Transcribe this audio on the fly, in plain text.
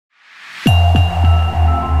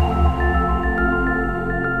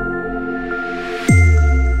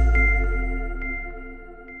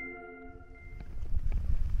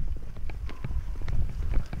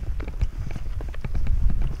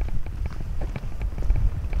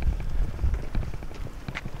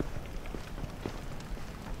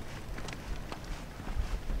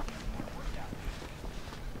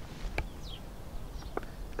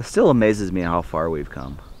still amazes me how far we've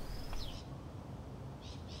come.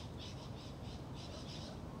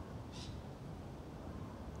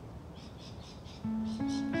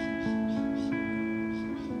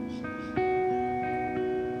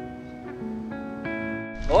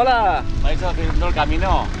 Hola. ¿Vais haciendo el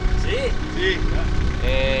camino? Sí. Sí.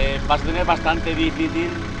 Va a tener bastante difícil.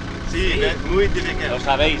 Sí, muy difícil. Lo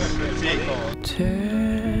sabéis. Sí.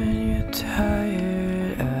 Turn your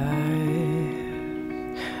tired eyes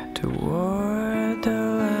toward the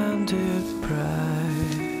land of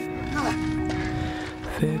pride.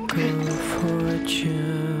 Fickle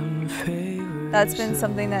fortune favors. That's been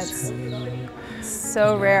something that's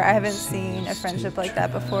so rare. I haven't seen a friendship like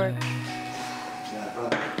that before.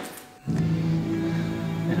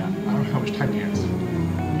 And I don't know how much time he has.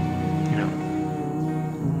 You know.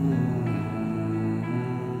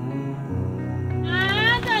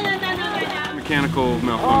 Mechanical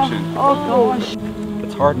malfunction. Oh gosh.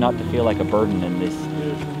 It's hard not to feel like a burden in this.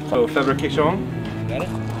 So fabrication. Got it?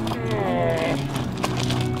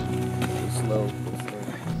 Slow.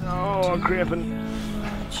 Oh, I'm cramping.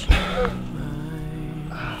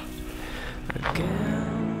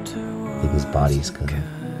 I think his body's kind of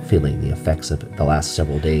feeling the effects of it the last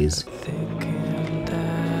several days.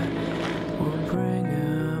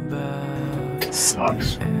 It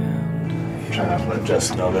sucks. Try not to let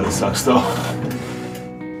Jess know that it sucks though.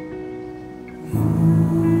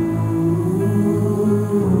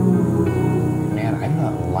 Man, I'm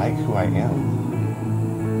not like who I am.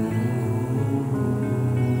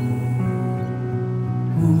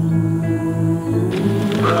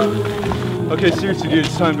 Okay, seriously, dude,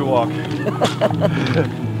 it's time to walk.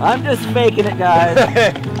 I'm just faking it, guys. I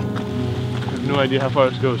have no idea how far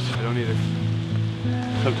this goes. I don't either.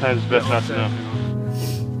 Sometimes it's best not to know.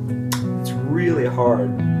 It's really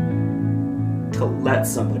hard to let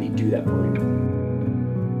somebody do that for you.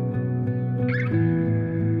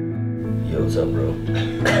 Yo, what's up, bro?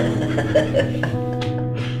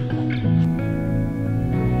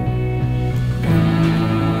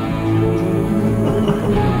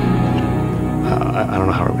 I don't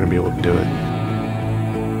know how we're going to be able to do it.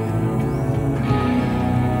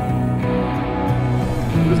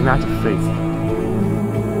 It was an act of faith.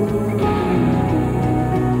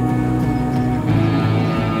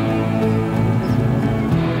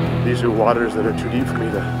 These are waters that are too deep for me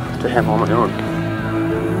to handle on my own.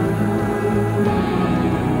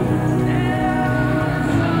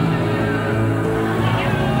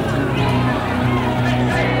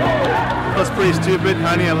 That's pretty stupid,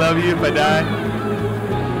 honey. I love you if I die.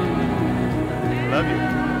 Love you.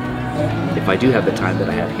 If I do have the time that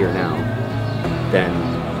I have here now, then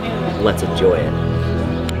let's enjoy it.